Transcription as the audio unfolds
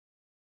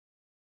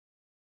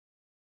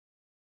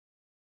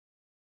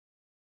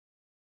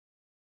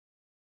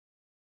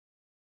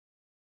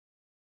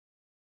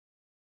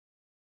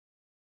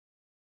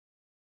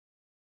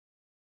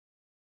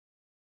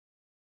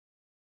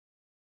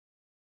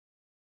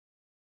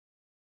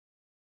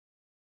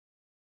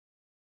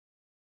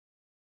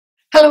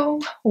Hello,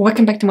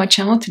 welcome back to my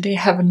channel. Today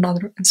I have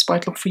another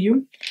inspired look for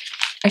you.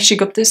 I actually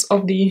got this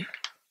of the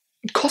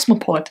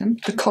Cosmopolitan,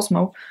 the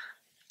Cosmo.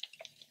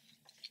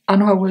 I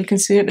don't know how well you can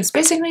see it. It's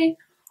basically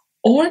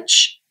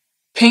orange,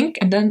 pink,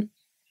 and then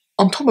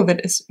on top of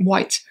it is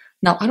white.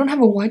 Now, I don't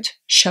have a white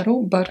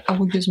shadow, but I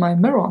will use my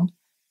Miron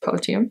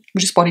palette here,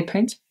 which is body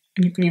paint,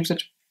 and you can use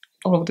it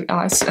all over the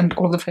eyes and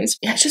all over the face.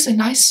 Yeah, it's just a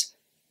nice,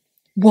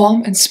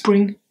 warm and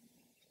spring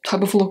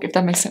type of look, if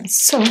that makes sense.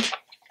 So,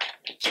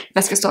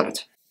 let's get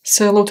started.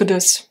 Say hello to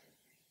this.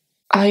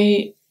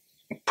 I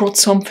brought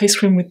some face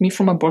cream with me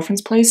from my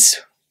boyfriend's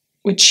place,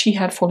 which he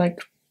had for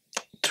like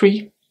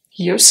 3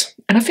 years.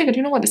 And I figured,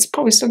 you know what, it's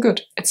probably still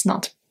good. It's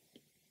not.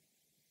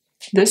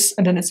 This,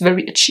 and then it's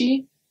very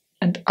itchy,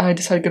 and I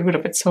decided to get rid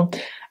of it. So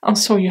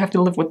you have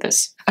to live with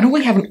this. I don't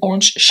really have an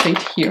orange shade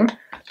here,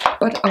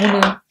 but I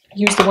want to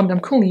use the one that I'm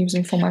currently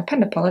using for my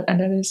Panda palette,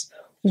 and that is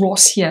Raw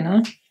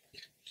Sienna.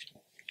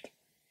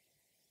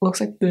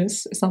 Looks like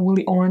this. It's not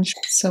really orange,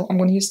 so I'm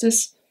going to use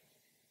this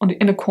on the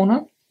inner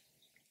corner,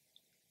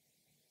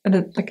 and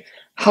then like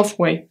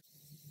halfway.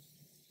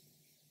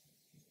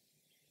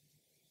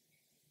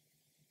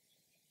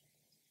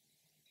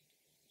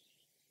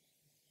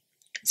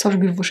 Such a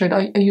beautiful shade.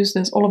 I use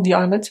this all of the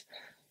eyelid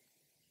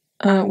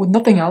with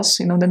nothing else,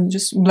 you know, then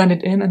just blend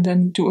it in and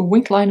then do a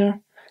wing liner,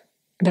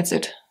 and that's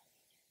it.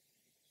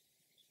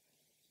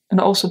 And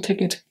I also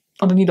take it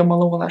underneath on my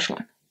lower lash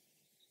line.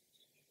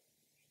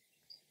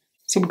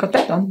 So we got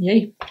that done,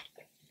 yay.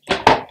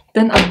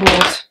 Then I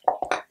brought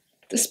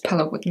this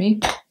palette with me,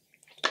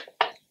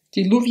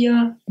 the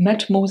Luvia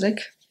Matte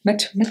Mosaic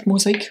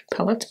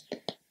palette.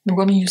 I'm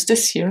going to use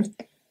this here.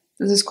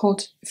 This is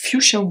called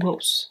Fuchsia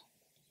Rose.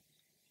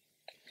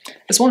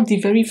 It's one of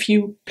the very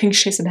few pink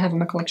shades that I have in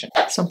my collection.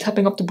 So I'm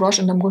tapping up the brush,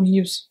 and I'm going to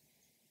use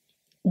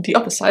the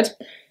other side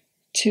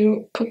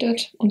to put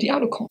that on the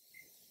outer corner.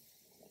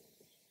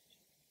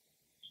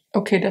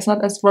 Okay, that's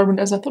not as vibrant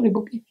as I thought it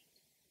would be.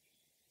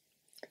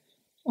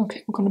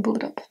 Okay, we're going to build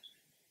it up.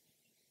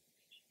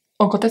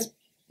 Oh god, that's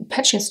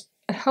patchy as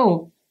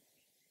hell.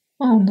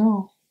 Oh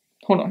no.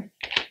 Hold on. I'm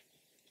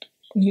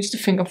gonna use the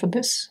finger for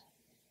this.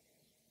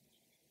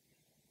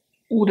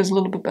 Oh, that's a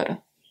little bit better.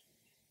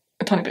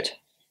 A tiny bit.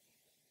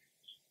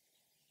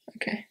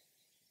 Okay.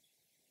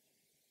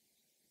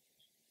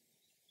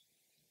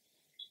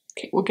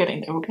 Okay, we're getting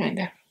there, we're getting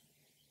there.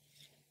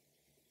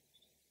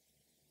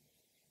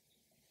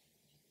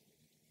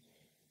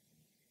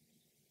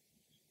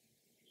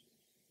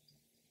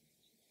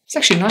 It's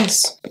actually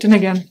nice, but then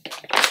again,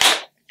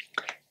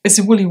 is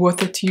it really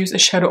worth it to use a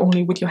shadow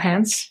only with your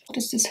hands? What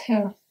is this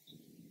hair?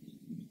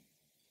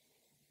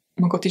 Oh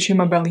my god, did you hear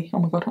my belly? Oh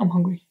my god, I'm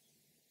hungry.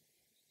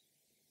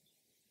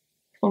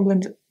 I'll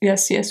blend it. Yeah,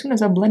 see, as soon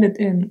as I blend it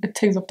in, it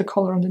takes off the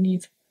color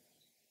underneath.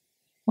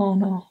 Oh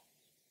no.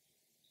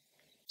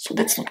 So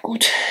that's not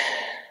good. I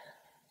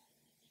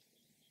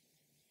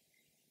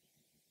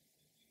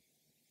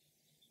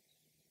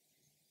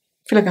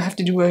feel like I have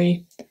to do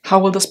a how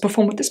will this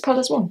perform with this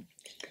palette as well.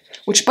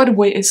 Which, by the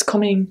way, is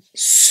coming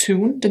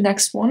soon, the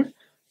next one.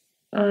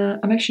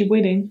 I'm actually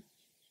waiting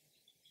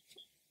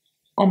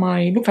on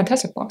my Look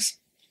Fantastic box.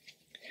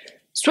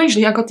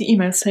 Strangely, I got the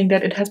email saying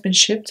that it has been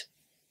shipped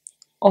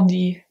on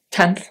the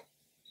 10th.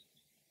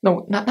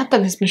 No, not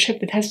that it's been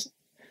shipped, it has...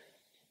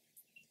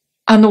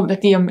 I know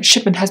that the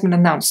shipment has been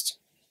announced.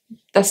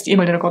 That's the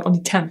email that I got on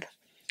the 10th.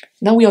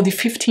 Now we are the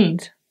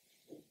 15th,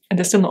 and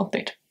there's still no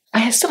update.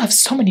 I still have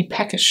so many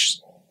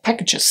packages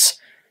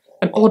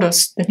and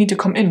orders that need to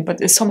come in,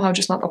 but it's somehow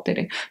just not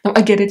updating. Now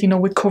I get it, you know,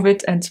 with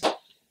COVID and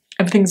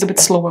everything's a bit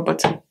slower,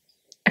 but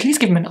at least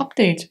give me an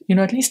update. You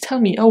know, at least tell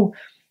me, oh,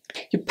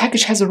 your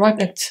package has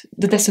arrived at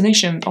the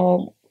destination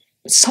or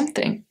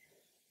something.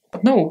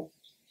 But no,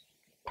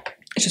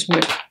 it's just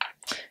weird.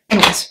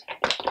 Anyways,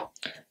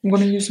 I'm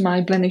gonna use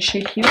my blending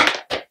shade here.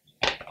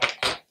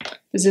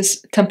 This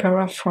is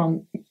Tempera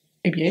from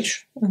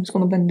ABH. I'm just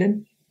gonna blend it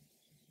in,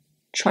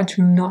 trying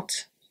to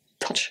not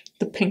touch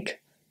the pink.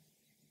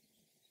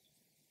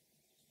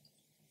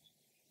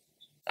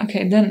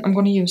 Okay, then I'm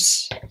gonna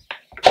use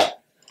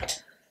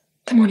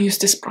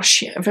this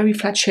brush here, a very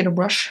flat shader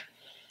brush,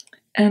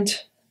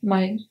 and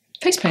my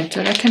face paint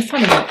that I can't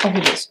find it. Oh,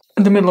 here it is,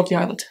 in the middle of the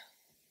eyelid.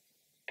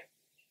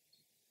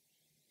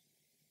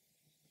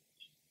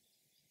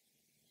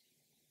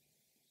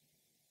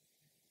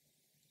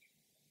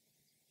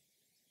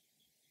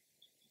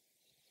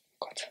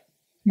 God,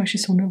 I'm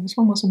actually so nervous.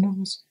 Why am I so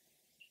nervous?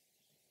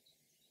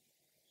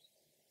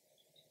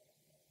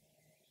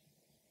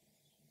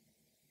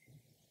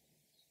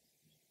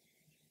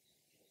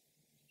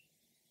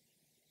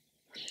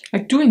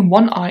 Like, doing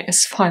one eye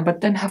is fine,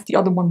 but then have the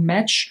other one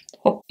match.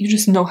 Oh, you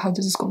just know how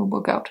this is gonna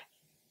work out.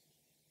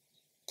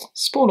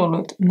 Spoiler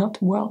alert, not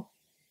well.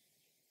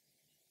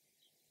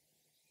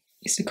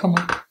 Needs to come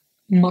up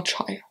much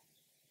higher.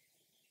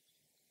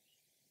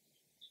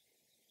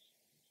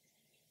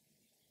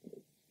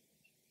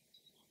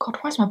 God,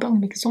 why is my belly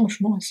making so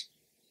much noise?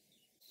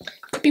 It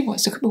could be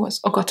worse, it could be worse.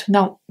 Oh god,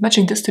 now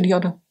matching this to the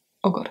other.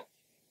 Oh god.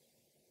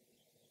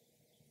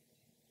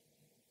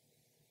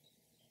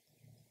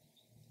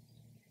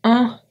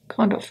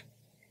 Kind of.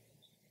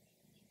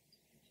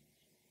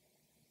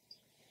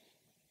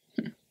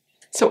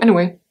 So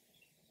anyway,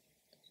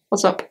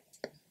 what's up?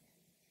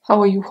 How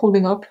are you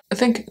holding up? I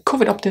think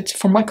COVID update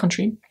from my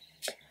country.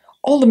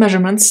 All the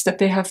measurements that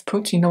they have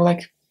put, you know,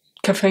 like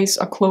cafes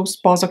are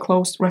closed, bars are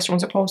closed,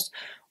 restaurants are closed.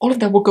 All of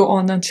that will go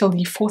on until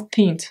the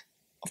 14th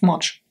of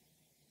March.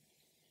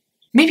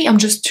 Maybe I'm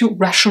just too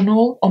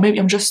rational, or maybe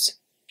I'm just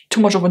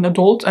too much of an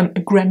adult and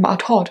a grandma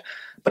at heart.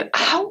 But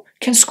how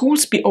can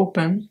schools be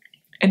open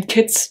and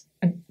kids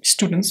and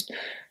students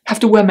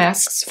have to wear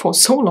masks for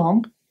so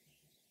long,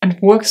 and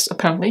it works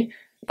apparently,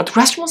 but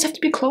restaurants have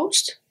to be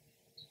closed?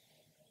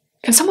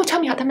 Can someone tell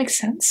me how that makes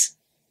sense?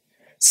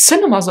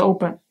 Cinemas are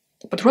open,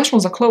 but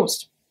restaurants are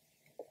closed.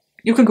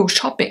 You can go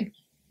shopping,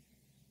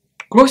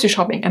 grocery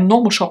shopping and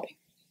normal shopping,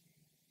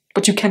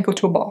 but you can't go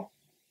to a bar.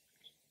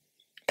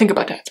 Think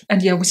about that.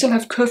 And yeah, we still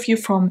have curfew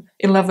from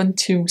 11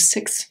 to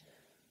 6.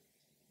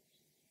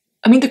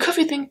 I mean, the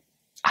curfew thing,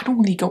 I don't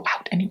really go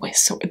out anyway,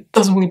 so it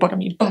doesn't really bother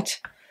me. But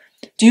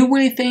do you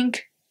really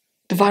think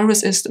the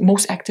virus is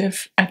most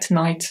active at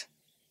night?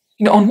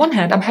 You know, on one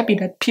hand, I'm happy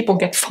that people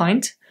get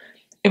fined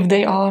if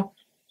they are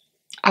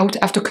out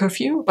after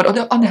curfew, but on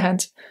the other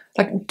hand,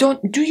 like,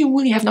 do you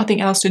really have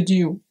nothing else to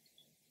do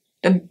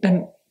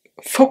than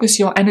focus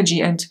your energy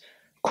and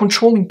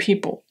controlling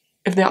people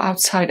if they're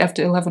outside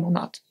after 11 or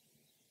not?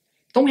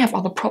 Don't we have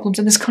other problems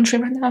in this country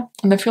right now?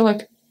 And I feel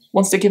like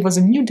once they give us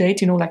a new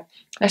date, you know, like,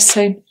 let's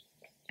say,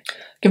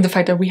 given the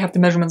fact that we have the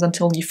measurements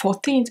until the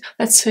 14th,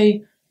 let's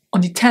say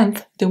on the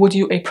 10th, they will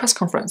do a press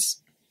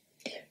conference.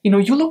 You know,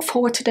 you look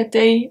forward to that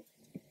day,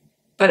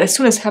 but as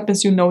soon as it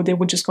happens, you know, they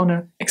were just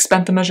gonna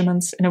expand the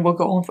measurements and it will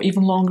go on for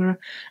even longer.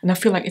 And I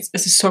feel like it's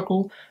a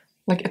circle.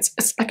 Like,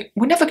 it's like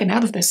we're never getting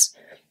out of this.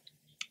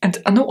 And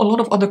I know a lot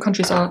of other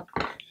countries are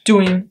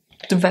doing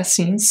the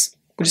vaccines,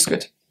 which is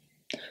good.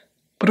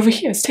 But over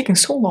here, it's taking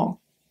so long.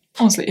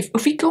 Honestly,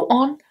 if we go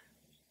on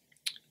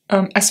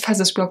as fast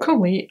as we are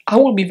currently, I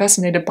will be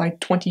vaccinated by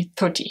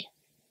 2030.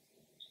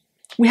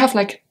 We have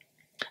like,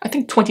 I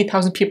think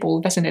 20,000 people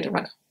vaccinated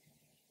right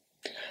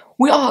now.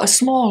 We are a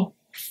small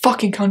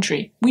fucking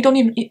country. We don't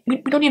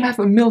even have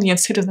 1 million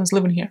citizens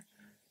living here.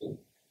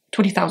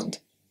 20,000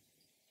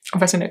 are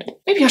vaccinated.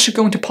 Maybe I should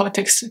go into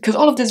politics, because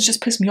all of this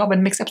just pisses me off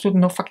and makes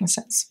absolutely no fucking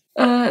sense.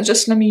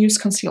 Just let me use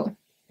concealer.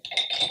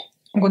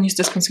 I'm going to use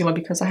this concealer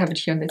because I have it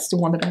here and it's the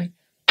one that I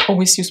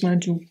always use when I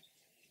do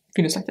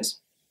videos like this.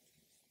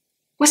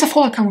 Where's the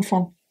fallout coming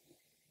from?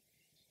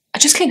 I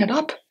just cleaned it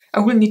up. I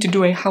really need to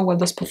do a how well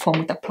does perform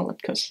with that palette,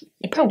 because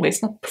apparently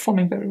it's not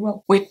performing very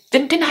well. Wait,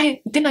 didn't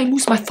I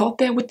lose my thought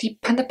there with the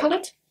Panda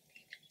palette?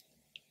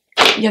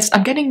 Yes,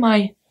 I'm getting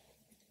my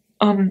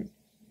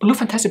Blue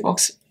Fantastic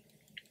box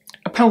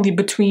apparently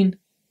between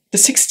the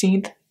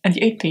 16th and the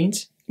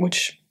 18th,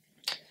 which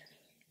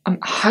I'm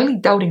highly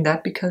doubting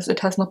that because it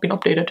has not been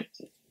updated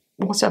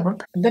whatsoever.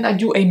 And then I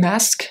do a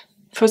mask,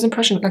 first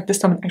impression, like this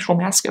time an actual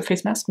mask, a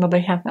face mask, not a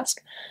hand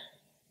mask.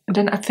 And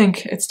then I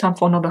think it's time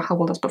for another how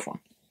well does perform.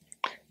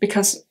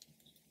 Because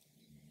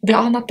there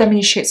are not that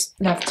many shades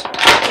left.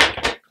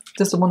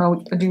 This is the one I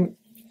would do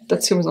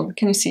that series on.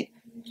 Can you see?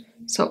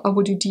 So I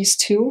would do these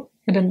two,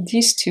 and then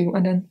these two,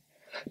 and then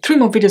 3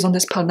 more videos on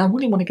this palette. And I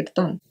really want to get it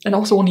done. And I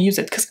also want to use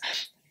it because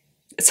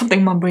it's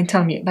something my brain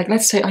tells me. Like,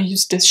 let's say I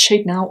use this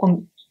shade now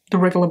on the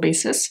regular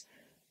basis,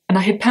 and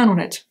I hit pan on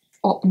it,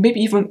 or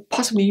maybe even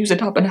possibly use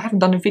it up, and I haven't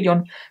done a video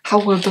on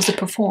how well does it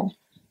perform.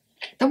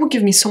 That would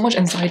give me so much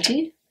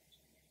anxiety,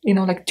 you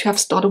know, like to have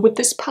started with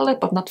this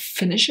palette but not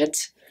finish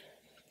it.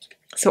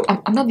 So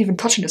I'm not even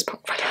touching this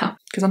palette right now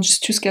because I'm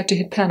just too scared to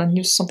hit pan and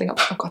use something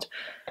else. Oh god,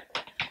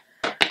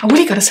 I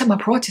really gotta set my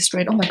priorities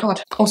straight. Oh my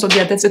god. Also,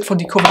 yeah, that's it for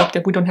the COVID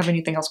update. We don't have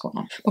anything else going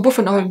on. My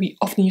boyfriend and I, we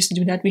often used to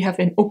do that. We have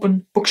an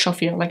open bookshelf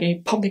here, like a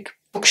public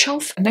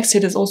bookshelf, and next to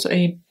it is also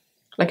a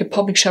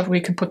public shelf where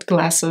you can put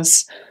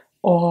glasses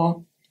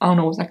or, I don't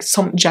know, like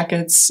some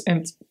jackets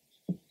and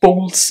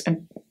bowls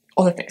and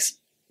other things.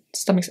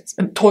 Does that make sense?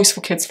 And toys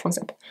for kids, for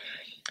example.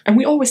 And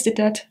we always did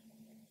that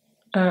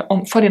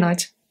on Friday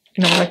night,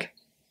 you know, like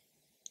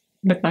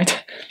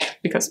midnight,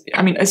 because,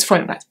 I mean, it's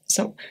Friday night.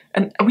 So,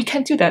 and we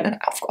can't do that. And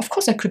of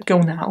course I could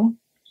go now,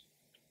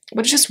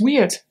 but it's just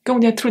weird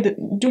going there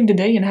during the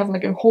day and have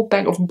like a whole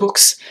bag of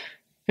books.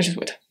 It's just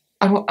weird.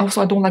 I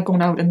don't like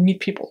going out and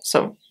meet people,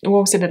 so we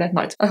always did it at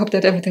night. I hope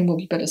that everything will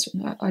be better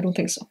soon. I don't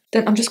think so.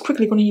 Then I'm just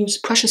quickly going to use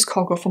Precious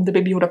Cargo from the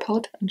Baby Yoda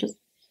palette and just...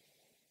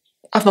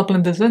 I've not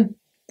blended this in.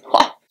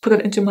 Ha! Put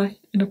it into my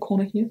inner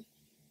corner here.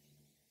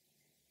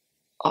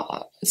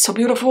 Ah, it's so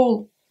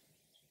beautiful.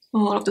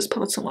 Oh, I love this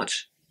palette so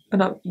much.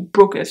 And I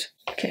broke it.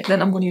 Okay,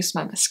 then I'm going to use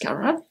my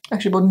mascara. I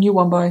actually bought a new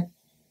one by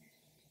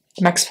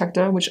Max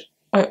Factor, which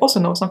I also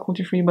know it's not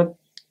cruelty-free, but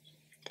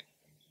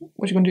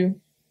what you gonna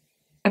do?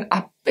 And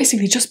I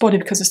basically just bought it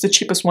because it's the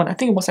cheapest one. I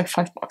think it was like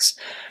 $5.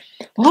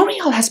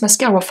 L'Oreal has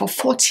mascara for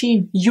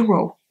 14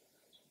 euro.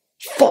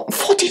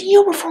 14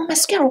 euro for a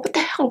mascara? What the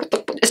hell?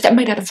 Is that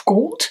made out of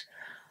gold?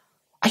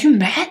 Are you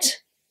mad?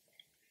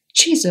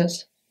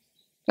 Jesus.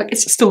 Like,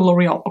 it's still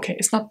L'Oreal. Okay,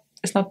 it's not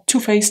It's not Too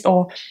Faced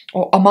or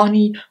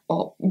Armani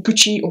or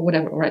Gucci or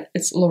whatever, right?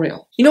 It's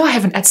L'Oreal. You know, I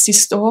have an Etsy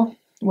store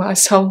where I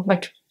sell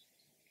like,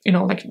 you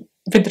know, like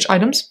vintage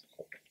items.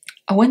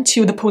 I went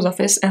to the post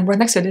office, and right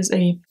next to it is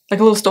a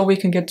little store where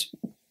you can get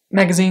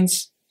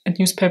magazines and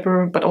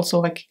newspaper, but also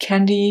like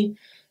candy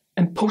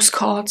and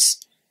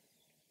postcards,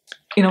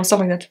 you know, stuff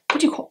like that. What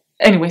do you call?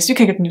 Anyways, you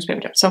can get the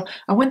newspaper there. So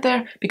I went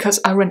there because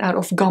I ran out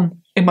of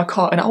gum in my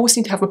car, and I always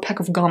need to have a pack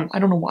of gum. I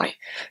don't know why.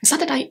 It's not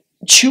that I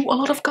chew a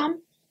lot of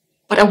gum,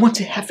 but I want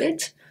to have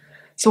it.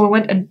 So I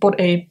went and bought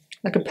a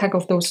pack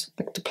of those,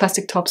 like the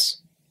plastic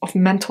tubs of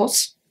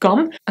Mentos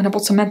gum, and I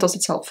bought some Mentos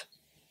itself.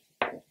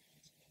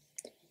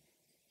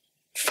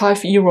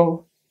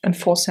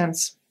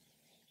 €5.04.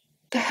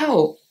 The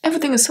hell?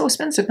 Everything is so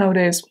expensive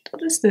nowadays.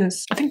 What is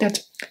this? I think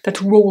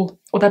that roll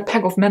or that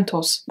pack of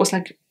Mentos was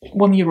like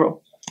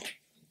 €1.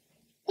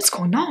 What's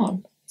going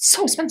on? It's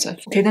so expensive.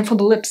 Okay, then for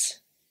the lips.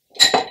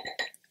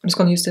 I'm just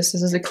gonna use this.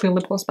 This is a clear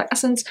lip gloss by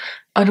Essence.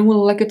 I don't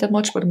really like it that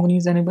much, but I'm gonna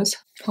use it anyways.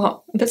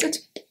 That's it.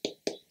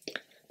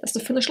 That's the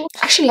finished look. I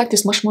actually like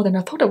this much more than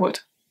I thought I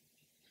would.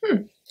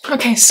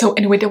 Okay, so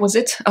anyway, that was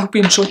it. I hope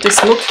you enjoyed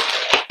this look.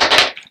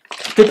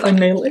 Did I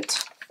nail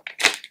it?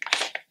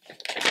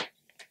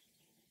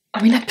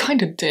 I mean, I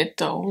kind of did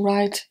though,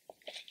 right?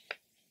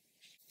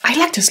 I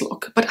like this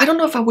look, but I don't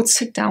know if I would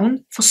sit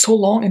down for so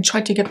long and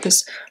try to get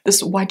this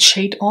white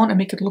shade on and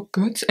make it look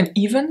good and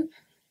even.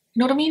 You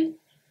know what I mean?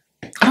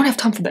 I don't have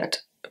time for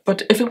that.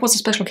 But if it was a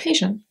special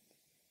occasion,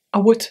 I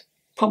would.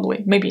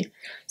 Probably. Maybe.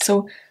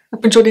 So, I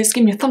hope you enjoyed this.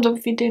 Give me a thumbs up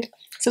if you did.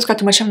 Subscribe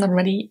to my channel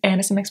already, and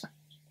I'll see you next one.